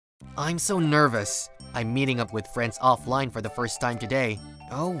I'm so nervous. I'm meeting up with friends offline for the first time today.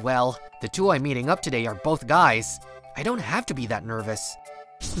 Oh well, the two I'm meeting up today are both guys. I don't have to be that nervous.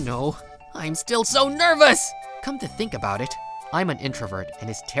 No, I'm still so nervous! Come to think about it, I'm an introvert and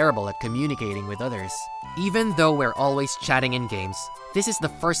is terrible at communicating with others. Even though we're always chatting in games, this is the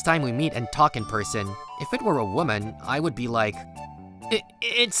first time we meet and talk in person. If it were a woman, I would be like,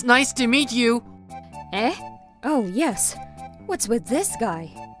 It's nice to meet you! Eh? Oh, yes. What's with this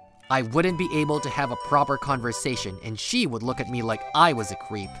guy? I wouldn't be able to have a proper conversation and she would look at me like I was a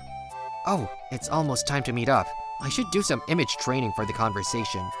creep. Oh, it's almost time to meet up. I should do some image training for the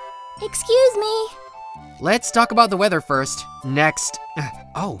conversation. Excuse me. Let's talk about the weather first. Next.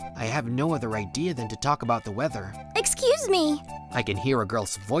 Oh, I have no other idea than to talk about the weather. Excuse me. I can hear a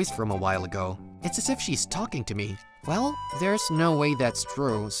girl's voice from a while ago. It's as if she's talking to me. Well, there's no way that's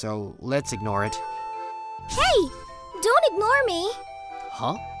true, so let's ignore it. Hey, don't ignore me.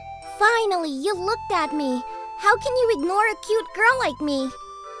 Huh? Finally, you looked at me. How can you ignore a cute girl like me?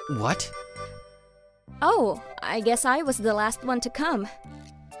 What? Oh, I guess I was the last one to come.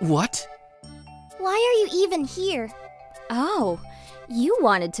 What? Why are you even here? Oh, you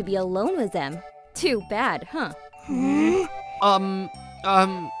wanted to be alone with them. Too bad, huh?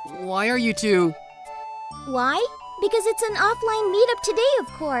 Why are you two? Why? Because it's an offline meetup today, of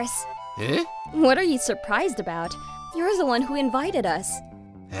course. Eh? What are you surprised about? You're the one who invited us.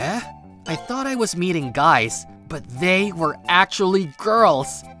 Eh? I thought I was meeting guys, but they were actually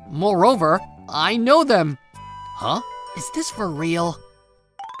girls. Moreover, I know them. Huh? Is this for real?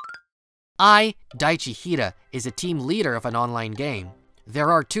 I, Daichi Hida, is a team leader of an online game.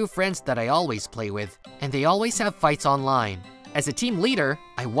 There are two friends that I always play with, and they always have fights online. As a team leader,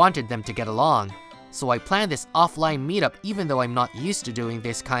 I wanted them to get along, so I planned this offline meetup even though I'm not used to doing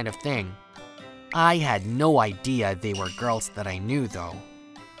this kind of thing. I had no idea they were girls that I knew though.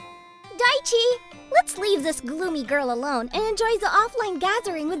 Daichi, let's leave this gloomy girl alone and enjoy the offline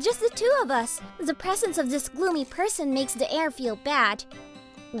gathering with just the two of us. The presence of this gloomy person makes the air feel bad.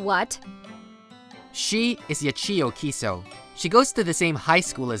 What? She is Yachio Kiso. She goes to the same high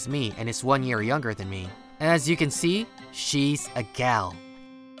school as me and is 1 year younger than me. As you can see, she's a gal.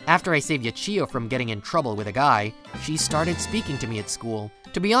 After I saved Yachio from getting in trouble with a guy, she started speaking to me at school.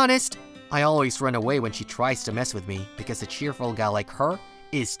 To be honest, I always run away when she tries to mess with me because a cheerful gal like her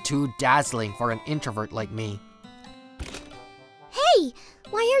is too dazzling for an introvert like me. Hey,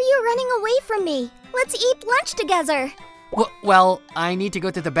 why are you running away from me? Let's eat lunch together. Well, I need to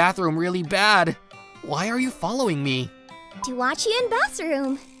go to the bathroom really bad. Why are you following me? To watch you in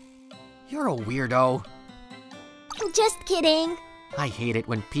bathroom. You're a weirdo. Just kidding. I hate it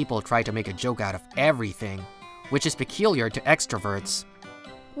when people try to make a joke out of everything, which is peculiar to extroverts.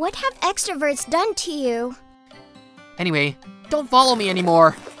 What have extroverts done to you? Anyway, don't follow me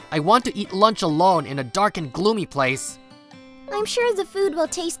anymore. I want to eat lunch alone in a dark and gloomy place. I'm sure the food will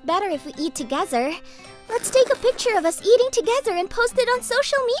taste better if we eat together. Let's take a picture of us eating together and post it on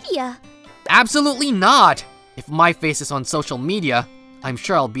social media. Absolutely not! If my face is on social media, I'm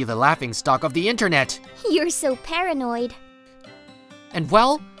sure I'll be the laughingstock of the internet. You're so paranoid. And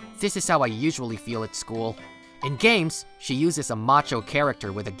well, this is how I usually feel at school. In games, she uses a macho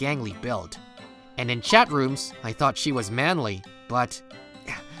character with a gangly build. And in chat rooms, I thought she was manly, but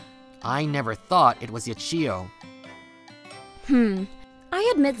I never thought it was Yachio.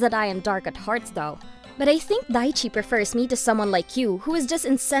 I admit that I am dark at heart though. But I think Daichi prefers me to someone like you who is just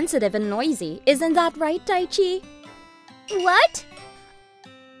insensitive and noisy. Isn't that right, Daichi? What?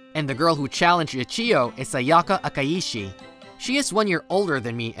 And the girl who challenged Yachio is Sayaka Akaishi. She is 1 year older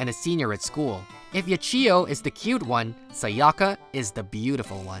than me and a senior at school. If Yachio is the cute one, Sayaka is the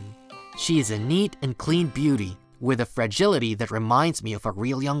beautiful one. She is a neat and clean beauty with a fragility that reminds me of a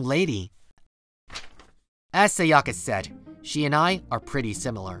real young lady. As Sayaka said, she and I are pretty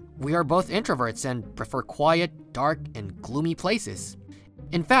similar. We are both introverts and prefer quiet, dark, and gloomy places.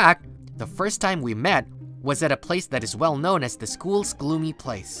 In fact, the first time we met was at a place that is well known as the school's gloomy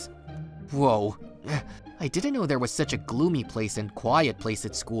place. Whoa, I didn't know there was such a gloomy place and quiet place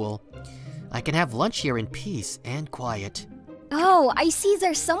at school. I can have lunch here in peace and quiet. Oh, I see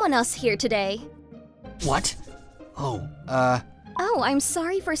there's someone else here today. What? Oh, Oh, I'm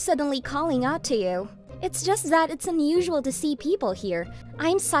sorry for suddenly calling out to you. It's just that it's unusual to see people here.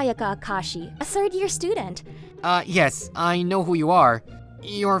 I'm Sayaka Akashi, a third-year student. Yes, I know who you are.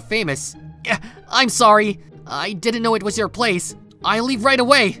 You're famous. I'm sorry. I didn't know it was your place. I'll leave right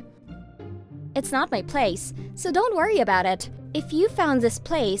away. It's not my place, so don't worry about it. If you found this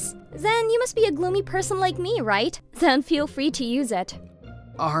place, then you must be a gloomy person like me, right? Then feel free to use it.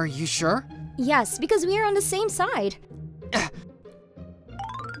 Are you sure? Yes, because we are on the same side.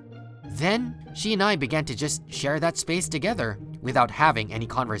 Then, she and I began to just share that space together, without having any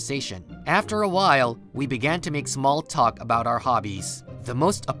conversation. After a while, we began to make small talk about our hobbies. The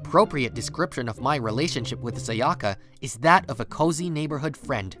most appropriate description of my relationship with Sayaka is that of a cozy neighborhood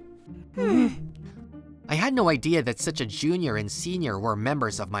friend. I had no idea that such a junior and senior were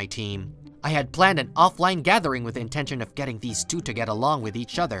members of my team. I had planned an offline gathering with the intention of getting these two to get along with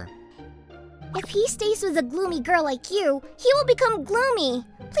each other. If he stays with a gloomy girl like you, he will become gloomy.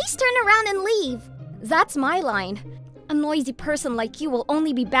 Please turn around and leave. That's my line. A noisy person like you will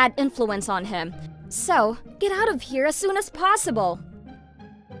only be bad influence on him. So, get out of here as soon as possible.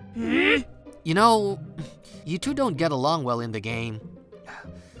 You know, you two don't get along well in the game.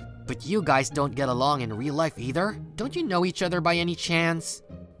 But you guys don't get along in real life either? Don't you know each other by any chance?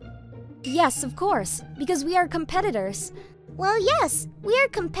 Yes, of course, because we are competitors. Well, yes, we are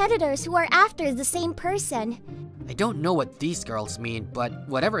competitors who are after the same person. I don't know what these girls mean, but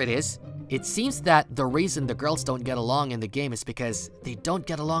whatever it is, it seems that the reason the girls don't get along in the game is because they don't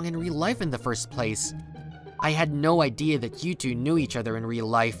get along in real life in the first place. I had no idea that you two knew each other in real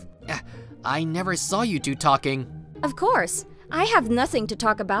life. I never saw you two talking. Of course, I have nothing to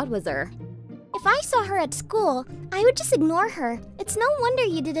talk about with her. If I saw her at school, I would just ignore her. It's no wonder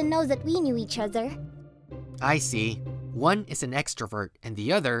you didn't know that we knew each other. I see. One is an extrovert and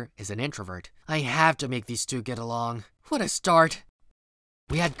the other is an introvert. I have to make these two get along. What a start.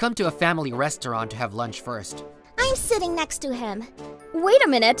 We had come to a family restaurant to have lunch first. I'm sitting next to him. Wait a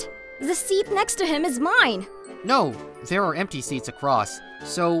minute! The seat next to him is mine! No, there are empty seats across.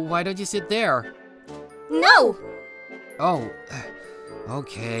 So why don't you sit there? No! Oh,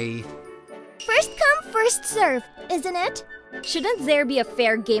 okay. First come, first serve, isn't it? Shouldn't there be a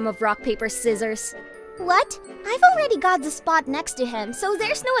fair game of rock, paper, scissors? What? I've already got the spot next to him, so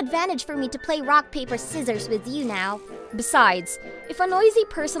there's no advantage for me to play rock, paper, scissors with you now. Besides, if a noisy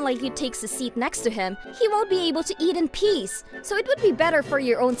person like you takes a seat next to him, he won't be able to eat in peace. So it would be better for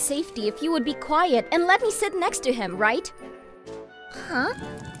your own safety if you would be quiet and let me sit next to him, right? Huh?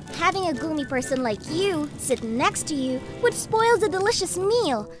 Having a gloomy person like you sit next to you would spoil the delicious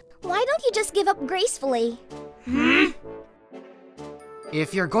meal. Why don't you just give up gracefully?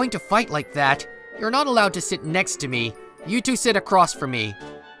 If you're going to fight like that, you're not allowed to sit next to me. You two sit across from me.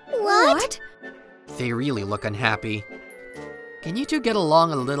 What? They really look unhappy. Can you two get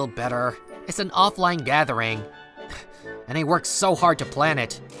along a little better? It's an offline gathering. And I worked so hard to plan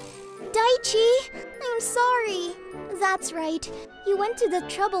it. Daichi, I'm sorry. That's right. You went to the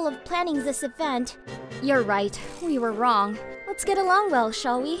trouble of planning this event. You're right. We were wrong. Let's get along well,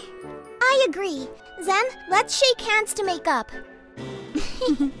 shall we? I agree. Then, let's shake hands to make up.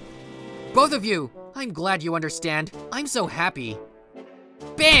 Both of you! I'm glad you understand. I'm so happy.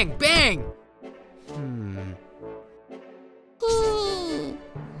 Bang! Bang!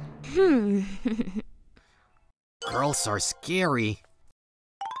 Girls are scary.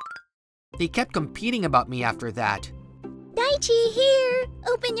 They kept competing about me after that. Daichi, here!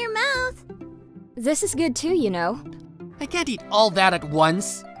 Open your mouth! This is good too, you know. I can't eat all that at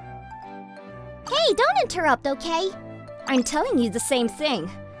once. Hey, don't interrupt, okay? I'm telling you the same thing.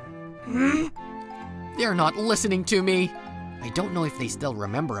 They're not listening to me. I don't know if they still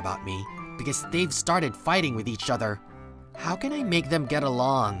remember about me, because they've started fighting with each other. How can I make them get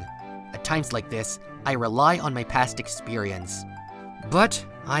along? At times like this, I rely on my past experience. But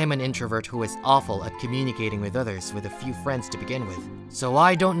I am an introvert who is awful at communicating with others with a few friends to begin with, so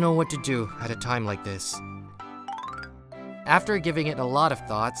I don't know what to do at a time like this. After giving it a lot of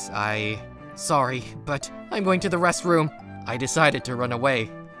thoughts, Sorry, but I'm going to the restroom. I decided to run away.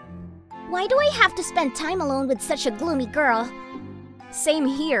 Why do I have to spend time alone with such a gloomy girl? Same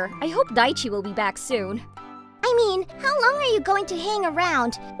here. I hope Daichi will be back soon. I mean, how long are you going to hang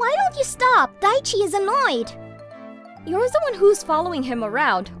around? Why don't you stop? Daichi is annoyed. You're the one who's following him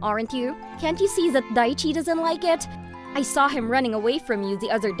around, aren't you? Can't you see that Daichi doesn't like it? I saw him running away from you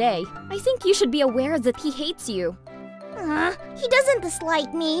the other day. I think you should be aware that he hates you. He doesn't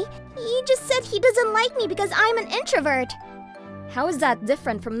dislike me. He just said he doesn't like me because I'm an introvert. How is that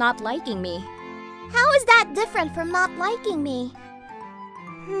different from not liking me? How is that different from not liking me?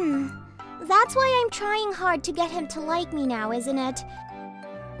 That's why I'm trying hard to get him to like me now, isn't it?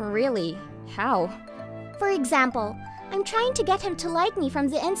 Really? How? For example, I'm trying to get him to like me from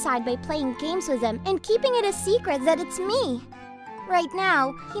the inside by playing games with him and keeping it a secret that it's me. Right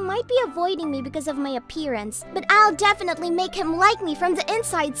now, he might be avoiding me because of my appearance, but I'll definitely make him like me from the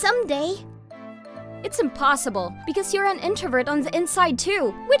inside someday. It's impossible, because you're an introvert on the inside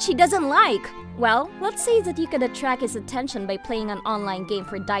too, which he doesn't like. Well, let's say that you could attract his attention by playing an online game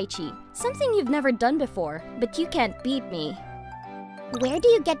for Daichi. Something you've never done before, but you can't beat me. Where do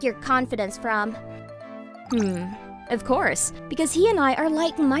you get your confidence from? Of course, because he and I are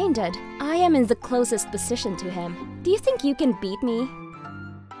like-minded. I am in the closest position to him. Do you think you can beat me?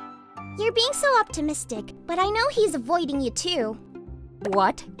 You're being so optimistic, but I know he's avoiding you too.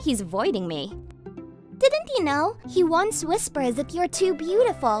 What? He's avoiding me? Didn't you know? He once whispers that you're too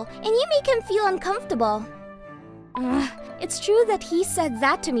beautiful, and you make him feel uncomfortable. It's true that he said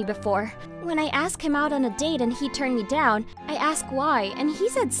that to me before. When I asked him out on a date and he turned me down, I asked why, and he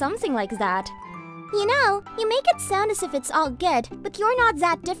said something like that. You know, you make it sound as if it's all good, but you're not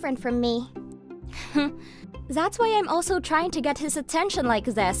that different from me. That's why I'm also trying to get his attention like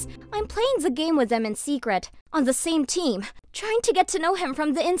this. I'm playing the game with him in secret, on the same team, trying to get to know him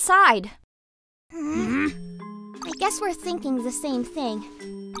from the inside. I guess we're thinking the same thing.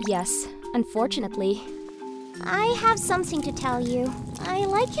 Yes, unfortunately. I have something to tell you. I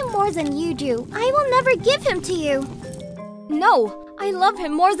like him more than you do. I will never give him to you. No, I love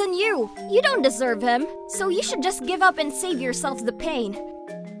him more than you. You don't deserve him, so you should just give up and save yourself the pain.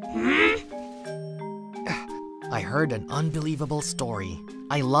 I heard an unbelievable story.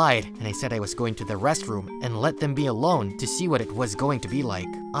 I lied and I said I was going to the restroom and let them be alone to see what it was going to be like.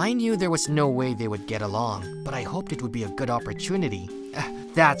 I knew there was no way they would get along, but I hoped it would be a good opportunity.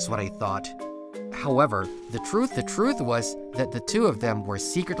 That's what I thought. However, the truth was that the two of them were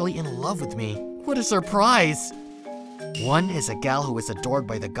secretly in love with me. What a surprise! One is a gal who is adored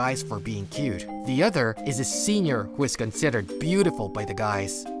by the guys for being cute. The other is a senior who is considered beautiful by the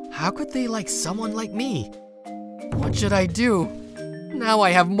guys. How could they like someone like me? What should I do? Now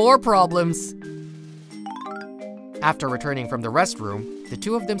I have more problems! After returning from the restroom, the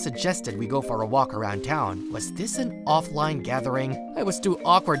two of them suggested we go for a walk around town. Was this an offline gathering? I was too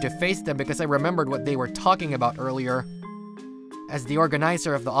awkward to face them because I remembered what they were talking about earlier. As the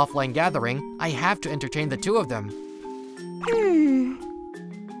organizer of the offline gathering, I have to entertain the two of them.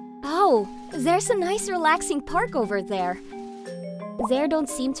 Oh, there's a nice relaxing park over there. There don't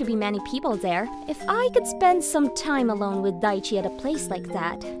seem to be many people there. If I could spend some time alone with Daichi at a place like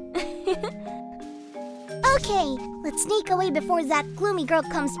that. Okay, let's sneak away before that gloomy girl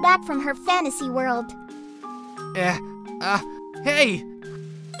comes back from her fantasy world. Hey!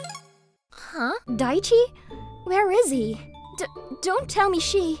 Huh? Daichi? Where is he? Don't tell me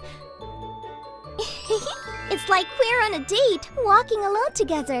she... It's like we're on a date, walking alone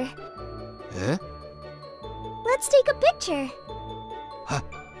together. Huh? Let's take a picture.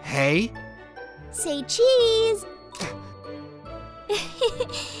 Hey? Say cheese.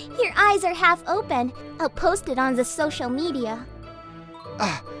 Your eyes are half open. I'll post it on the social media.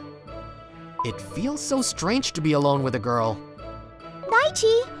 It feels so strange to be alone with a girl.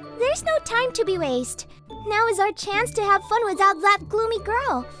 Daichi, there's no time to be wasted. Now is our chance to have fun without that gloomy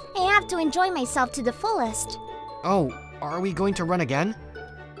girl. I have to enjoy myself to the fullest. Oh, are we going to run again?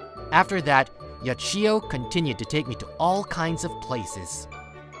 After that, Yachio continued to take me to all kinds of places.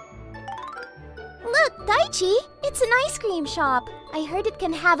 Look, Daichi, it's an ice cream shop. I heard it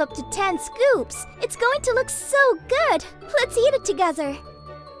can have up to 10 scoops. It's going to look so good. Let's eat it together.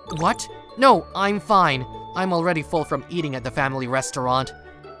 What? No, I'm fine. I'm already full from eating at the family restaurant.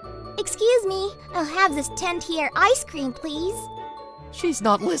 Excuse me, I'll have this 10-tier ice cream, please. She's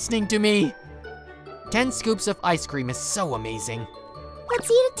not listening to me. 10 scoops of ice cream is so amazing. Let's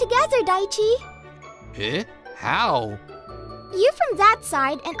eat it together, Daichi. Huh? How? You from that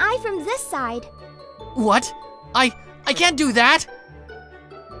side and I from this side. What? I can't do that!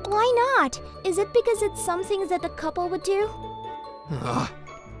 Why not? Is it because it's something that a couple would do? Ugh.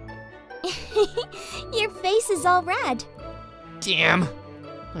 Your face is all red. Damn.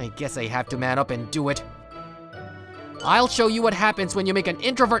 I guess I have to man up and do it. I'll show you what happens when you make an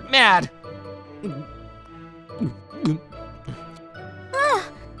introvert mad!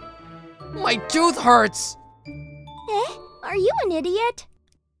 My tooth hurts! Eh? Are you an idiot?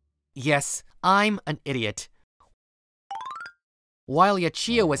 Yes, I'm an idiot. While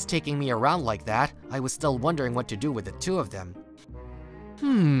Yachio was taking me around like that, I was still wondering what to do with the two of them.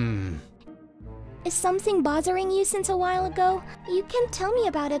 Is something bothering you since a while ago? You can tell me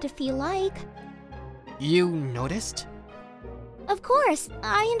about it if you like. You noticed? Of course,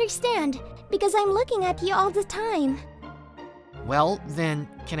 I understand. Because I'm looking at you all the time. Well, then,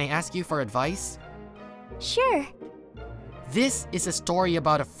 can I ask you for advice? Sure. This is a story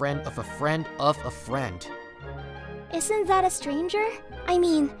about a friend of a friend of a friend. Isn't that a stranger? I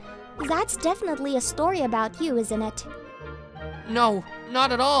mean, that's definitely a story about you, isn't it? No,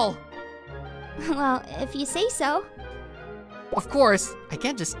 not at all. Well, if you say so. Of course, I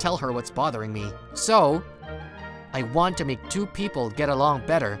can't just tell her what's bothering me. So, I want to make two people get along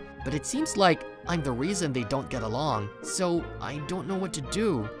better, but it seems like I'm the reason they don't get along, so I don't know what to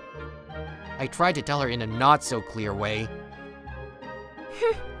do. I tried to tell her in a not-so-clear way.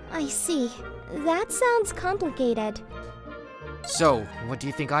 I see. That sounds complicated. So, what do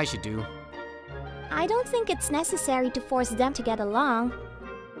you think I should do? I don't think it's necessary to force them to get along.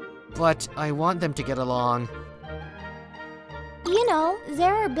 But I want them to get along. You know,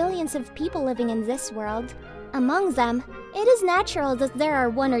 there are billions of people living in this world. Among them, it is natural that there are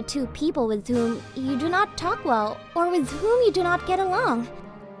one or two people with whom you do not talk well, or with whom you do not get along.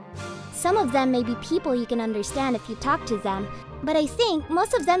 Some of them may be people you can understand if you talk to them, but I think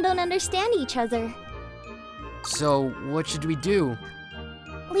most of them don't understand each other. So, what should we do?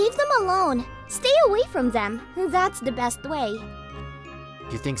 Leave them alone. Stay away from them. That's the best way.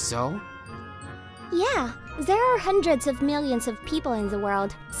 You think so? Yeah, there are hundreds of millions of people in the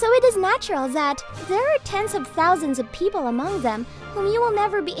world, so it is natural that there are tens of thousands of people among them whom you will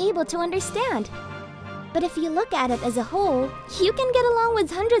never be able to understand. But if you look at it as a whole, you can get along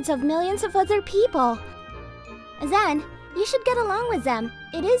with hundreds of millions of other people. Then, you should get along with them.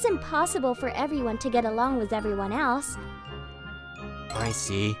 It is impossible for everyone to get along with everyone else. I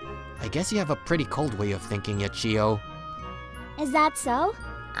see. I guess you have a pretty cold way of thinking, Yachio. Is that so?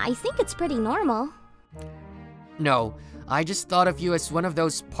 I think it's pretty normal. No, I just thought of you as one of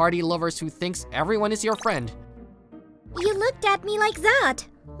those party lovers who thinks everyone is your friend. You looked at me like that.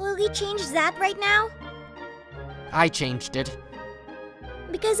 Will you change that right now? I changed it.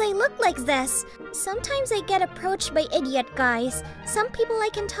 Because I look like this. Sometimes I get approached by idiot guys. Some people I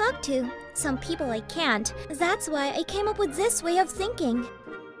can talk to, some people I can't. That's why I came up with this way of thinking.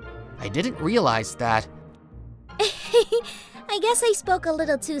 I didn't realize that. I guess I spoke a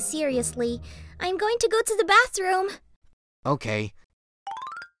little too seriously. I'm going to go to the bathroom. Okay.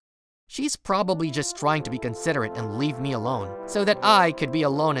 She's probably just trying to be considerate and leave me alone, so that I could be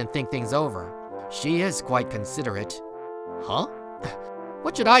alone and think things over. She is quite considerate. Huh?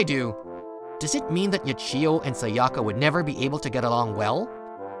 What should I do? Does it mean that Yachio and Sayaka would never be able to get along well?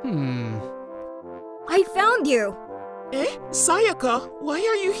 I found you! Eh? Sayaka, why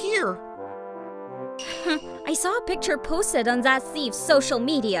are you here? I saw a picture posted on that thief's social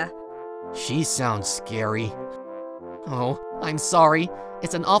media. She sounds scary. Oh, I'm sorry.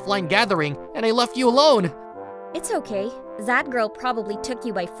 It's an offline gathering, and I left you alone! It's okay. That girl probably took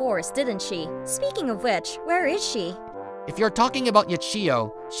you by force, didn't she? Speaking of which, where is she? If you're talking about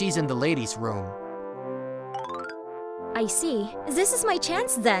Yachio, she's in the ladies' room. I see. This is my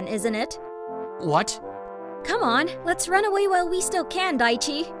chance then, isn't it? What? Come on, let's run away while we still can,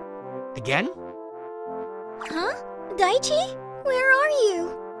 Daichi. Again? Huh? Daichi? Where are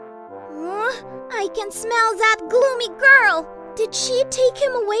you? I can smell that gloomy girl! Did she take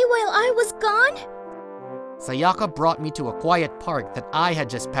him away while I was gone? Sayaka brought me to a quiet park that I had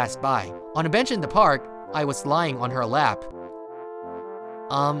just passed by. On a bench in the park, I was lying on her lap.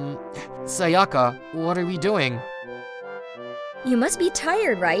 Sayaka, what are we doing? You must be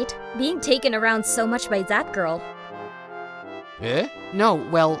tired, right? Being taken around so much by that girl. Eh? No,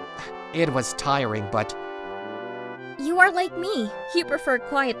 well, it was tiring, but... You are like me. You prefer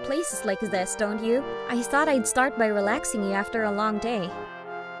quiet places like this, don't you? I thought I'd start by relaxing you after a long day.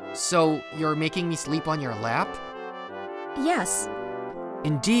 So, you're making me sleep on your lap? Yes.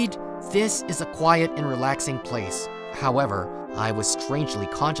 Indeed, this is a quiet and relaxing place. However, I was strangely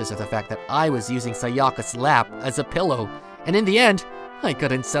conscious of the fact that I was using Sayaka's lap as a pillow, and in the end, I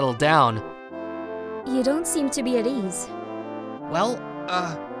couldn't settle down. You don't seem to be at ease. Well...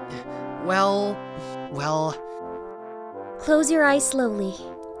 Close your eyes slowly.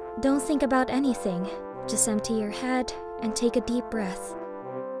 Don't think about anything. Just empty your head and take a deep breath.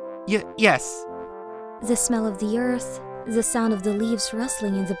 Yes. The smell of the earth, the sound of the leaves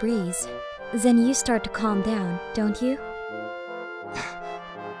rustling in the breeze. Then you start to calm down, don't you?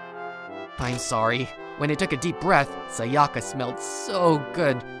 I'm sorry. When I took a deep breath, Sayaka smelled so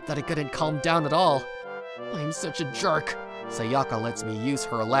good that I couldn't calm down at all. I'm such a jerk. Sayaka lets me use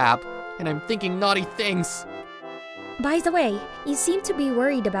her lap, and I'm thinking naughty things. By the way, you seemed to be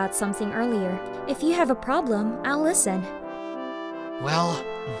worried about something earlier. If you have a problem, I'll listen. Well,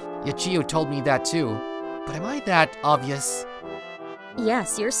 Yachio told me that too, but am I that obvious?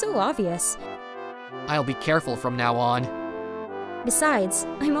 Yes, you're so obvious. I'll be careful from now on. Besides,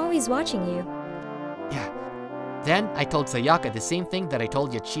 I'm always watching you. Yeah. Then I told Sayaka the same thing that I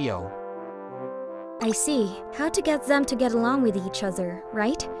told Yachio. I see. How to get them to get along with each other,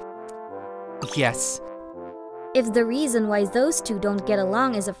 right? Yes. If the reason why those two don't get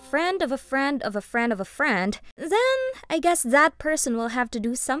along is a friend of a friend of a friend of a friend, then I guess that person will have to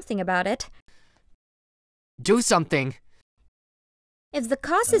do something about it. Do something! If the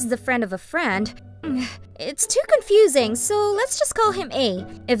cause is the friend of a friend, it's too confusing, so let's just call him A.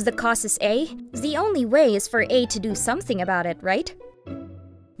 If the cause is A, the only way is for A to do something about it, right?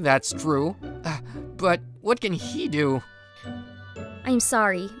 That's true. But what can he do? I'm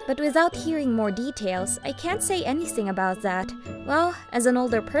sorry, but without hearing more details, I can't say anything about that. Well, as an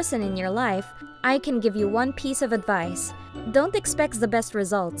older person in your life, I can give you one piece of advice. Don't expect the best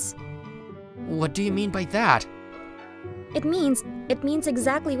results. What do you mean by that? It means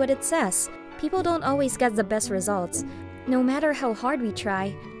exactly what it says. People don't always get the best results. No matter how hard we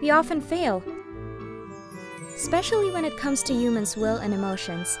try, we often fail. Especially when it comes to humans' will and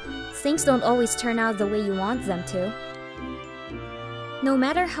emotions. Things don't always turn out the way you want them to. No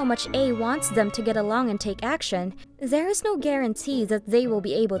matter how much A wants them to get along and take action, there is no guarantee that they will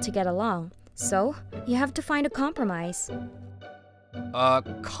be able to get along. So, you have to find a compromise.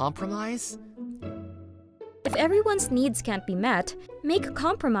 Compromise? If everyone's needs can't be met, make a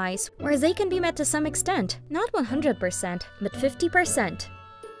compromise where they can be met to some extent. Not 100%, but 50%.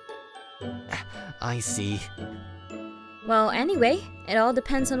 I see. Well, anyway, it all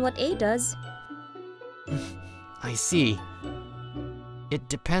depends on what A does. I see. It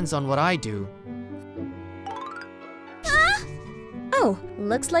depends on what I do. Oh,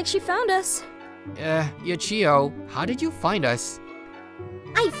 looks like she found us. Yuchio, how did you find us?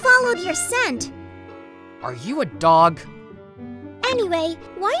 I followed your scent. Are you a dog? Anyway,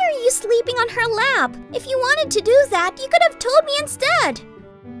 why are you sleeping on her lap? If you wanted to do that, you could have told me instead.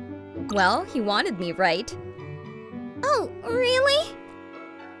 Well, he wanted me, right? Oh, really?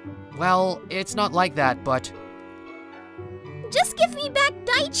 Well, it's not like that, but... Just give me back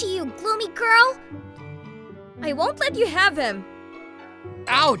Daichi, you gloomy girl! I won't let you have him!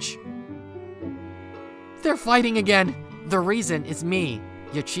 Ouch! They're fighting again! The reason is me.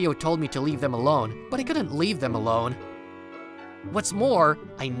 Yuchio told me to leave them alone, but I couldn't leave them alone. What's more,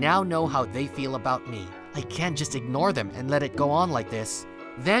 I now know how they feel about me. I can't just ignore them and let it go on like this.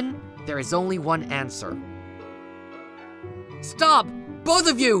 Then, there is only one answer. Stop! Both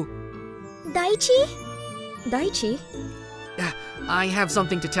of you! Daichi? Daichi? I have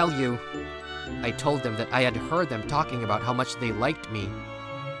something to tell you. I told them that I had heard them talking about how much they liked me.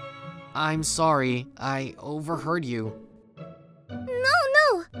 I'm sorry, I overheard you.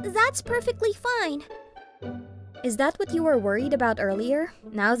 No, that's perfectly fine. Is that what you were worried about earlier?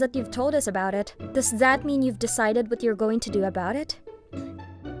 Now that you've told us about it, does that mean you've decided what you're going to do about it?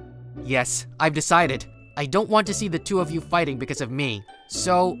 Yes, I've decided. I don't want to see the two of you fighting because of me,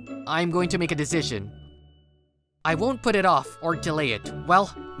 so I'm going to make a decision. I won't put it off or delay it.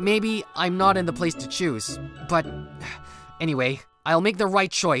 Well, maybe I'm not in the place to choose, but anyway, I'll make the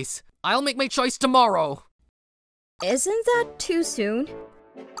right choice. I'll make my choice tomorrow. Isn't that too soon?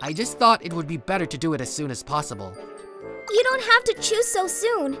 I just thought it would be better to do it as soon as possible. You don't have to choose so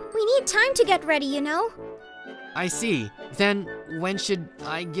soon. We need time to get ready, you know? I see. Then, when should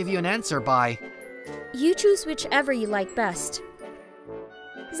I give you an answer by? You choose whichever you like best.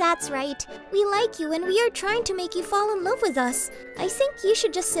 That's right. We like you and we are trying to make you fall in love with us. I think you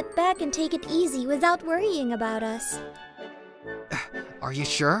should just sit back and take it easy without worrying about us. Are you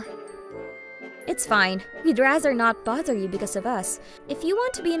sure? It's fine. We'd rather not bother you because of us. If you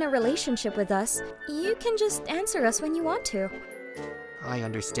want to be in a relationship with us, you can just answer us when you want to. I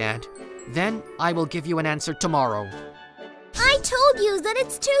understand. Then, I will give you an answer tomorrow. I told you that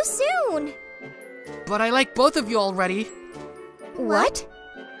it's too soon! But I like both of you already. What?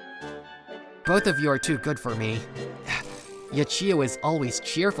 Both of you are too good for me. Yuchio is always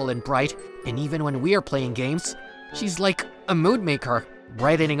cheerful and bright, and even when we are playing games, she's like a mood maker,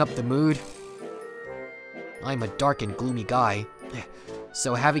 brightening up the mood. I'm a dark and gloomy guy,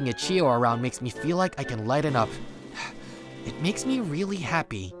 so having Yuchio around makes me feel like I can lighten up. It makes me really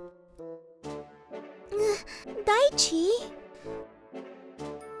happy. Daichi?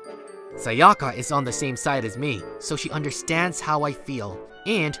 Sayaka is on the same side as me, so she understands how I feel.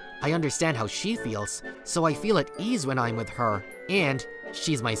 And I understand how she feels, so I feel at ease when I'm with her. And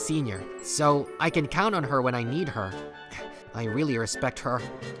she's my senior, so I can count on her when I need her. I really respect her.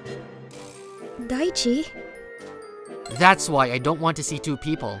 Daichi? That's why I don't want to see two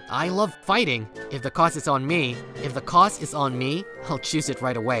people. I love fighting. If the cause is on me, I'll choose it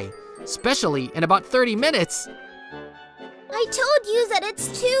right away. Especially in about 30 minutes! I told you that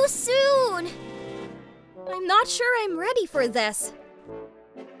it's too soon! I'm not sure I'm ready for this.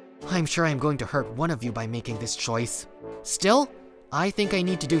 I'm sure I'm going to hurt one of you by making this choice. Still, I think I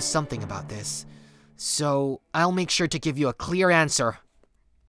need to do something about this. So, I'll make sure to give you a clear answer.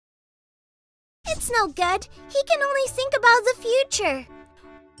 It's no good. He can only think about the future.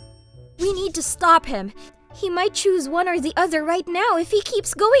 We need to stop him. He might choose one or the other right now if he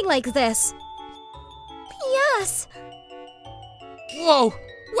keeps going like this. Yes! Whoa!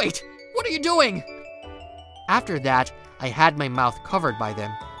 Wait! What are you doing? After that, I had my mouth covered by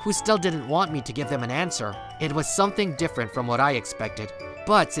them, who still didn't want me to give them an answer. It was something different from what I expected,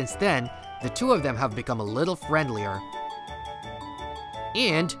 but since then, the two of them have become a little friendlier.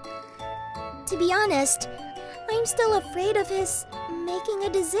 And... To be honest, I'm still afraid of his making a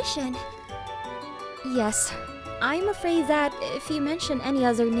decision. Yes, I'm afraid that if you mention any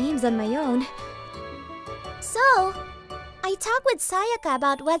other names than my own... So, I talked with Sayaka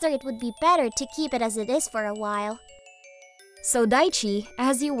about whether it would be better to keep it as it is for a while. So Daichi,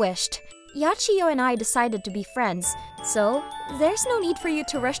 as you wished, Yachio and I decided to be friends, so there's no need for you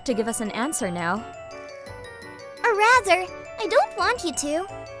to rush to give us an answer now. Or rather, I don't want you to.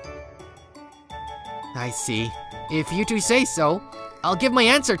 I see. If you two say so, I'll give my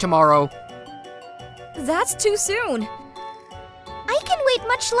answer tomorrow. That's too soon! I can wait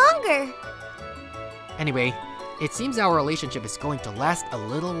much longer! Anyway, it seems our relationship is going to last a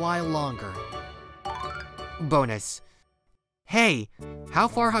little while longer. Bonus. Hey, how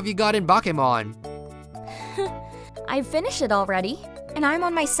far have you got in Bakemon? I've finished it already, and I'm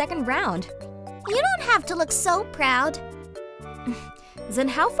on my second round. You don't have to look so proud. Then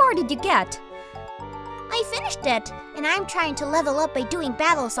how far did you get? I finished it, and I'm trying to level up by doing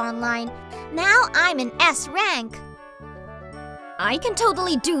battles online. Now I'm in S rank. I can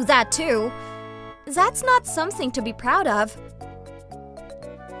totally do that too. That's not something to be proud of.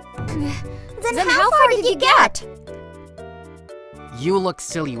 Then how far did you get? You look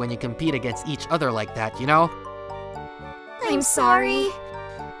silly when you compete against each other like that, you know? I'm sorry.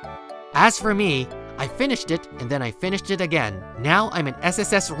 As for me, I finished it and then I finished it again. Now I'm an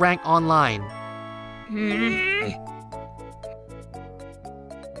SSS rank online.